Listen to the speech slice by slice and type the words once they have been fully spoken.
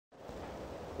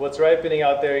What's ripening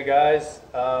out there, you guys?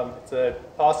 It's an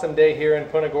awesome day here in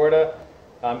Punta Gorda.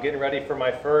 I'm getting ready for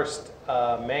my first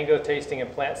mango tasting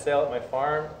and plant sale at my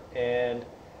farm, and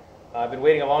I've been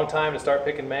waiting a long time to start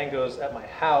picking mangoes at my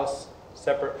house,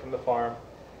 separate from the farm.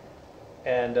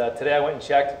 And today I went and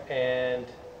checked, and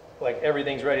like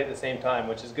everything's ready at the same time,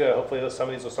 which is good. Hopefully some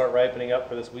of these will start ripening up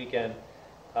for this weekend.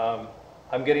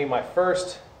 I'm getting my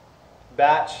first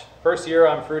batch. First year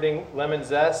I'm fruiting lemon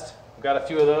zest. I've got a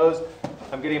few of those.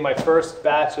 I'm getting my first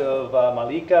batch of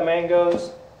Malika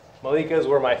mangoes. Malikas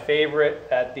were my favorite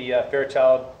at the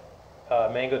Fairchild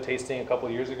mango tasting a couple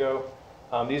years ago.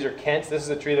 These are Kents. This is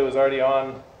a tree that was already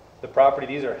on the property.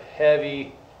 These are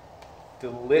heavy,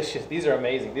 delicious. These are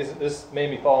amazing. This made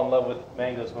me fall in love with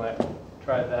mangoes when I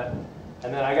tried that.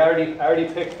 And then I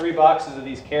already picked 3 boxes of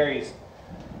these carries.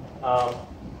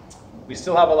 We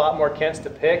still have a lot more Kents to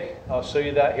pick. I'll show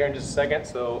you that here in just a second,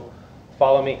 so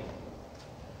follow me.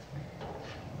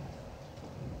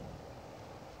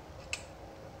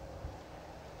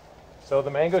 So the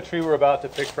mango tree we're about to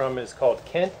pick from is called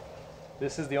Kent.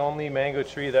 This is the only mango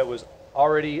tree that was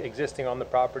already existing on the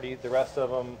property. The rest of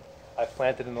them I've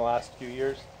planted in the last few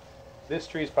years. This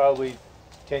tree is probably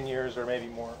 10 years or maybe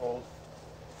more old.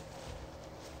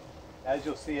 As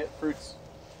you'll see, it fruits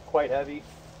quite heavy.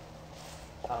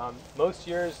 Most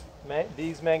years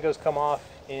these mangoes come off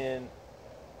in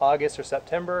August or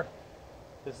September.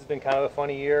 This has been kind of a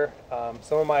funny year.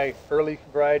 Some of my early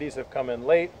varieties have come in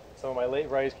late. Some of my late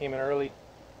varieties came in early.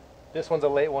 This one's a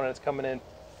late one and it's coming in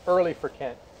early for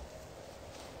Kent.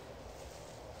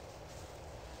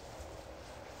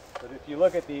 But if you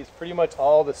look at these, pretty much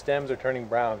all the stems are turning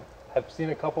brown. I've seen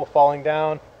a couple falling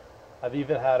down. I've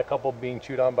even had a couple being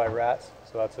chewed on by rats,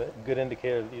 so that's a good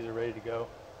indicator that these are ready to go.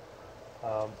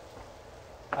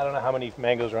 I don't know how many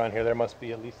mangoes are on here. There must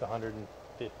be at least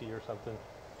 150 or something.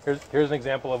 Here's an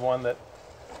example of one that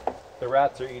the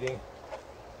rats are eating.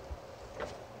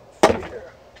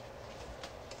 Here.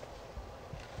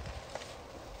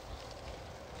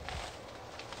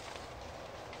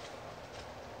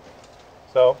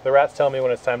 So the rats tell me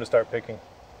when it's time to start picking.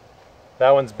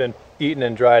 That one's been eaten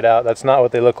and dried out. That's not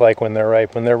what they look like when they're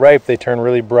ripe. When they're ripe, they turn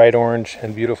really bright orange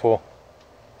and beautiful.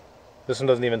 This one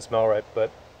doesn't even smell ripe, but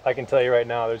I can tell you right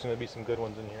now there's going to be some good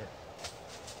ones in here.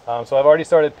 So I've already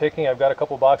started picking. I've got a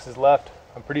couple boxes left.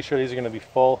 I'm pretty sure these are going to be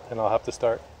full, and I'll have to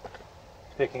start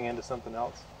picking into something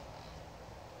else.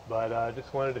 But I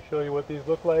just wanted to show you what these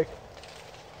look like.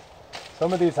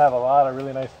 Some of these have a lot of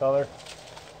really nice color.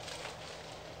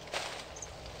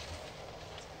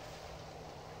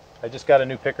 I just got a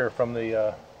new picker from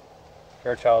the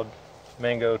Fairchild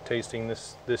mango tasting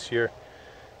this year.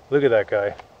 Look at that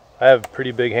guy. I have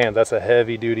pretty big hands. That's a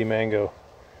heavy duty mango.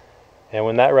 And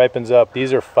when that ripens up,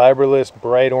 these are fiberless,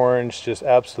 bright orange, just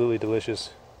absolutely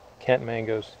delicious Kent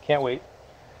mangoes. Can't wait.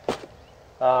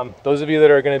 Those of you that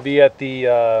are going to be at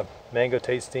the mango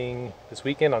tasting this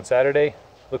weekend on Saturday,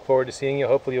 look forward to seeing you.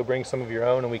 Hopefully you'll bring some of your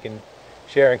own and we can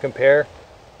share and compare.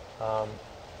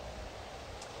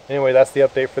 Anyway, that's the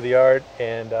update for the yard,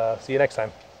 and see you next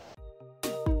time.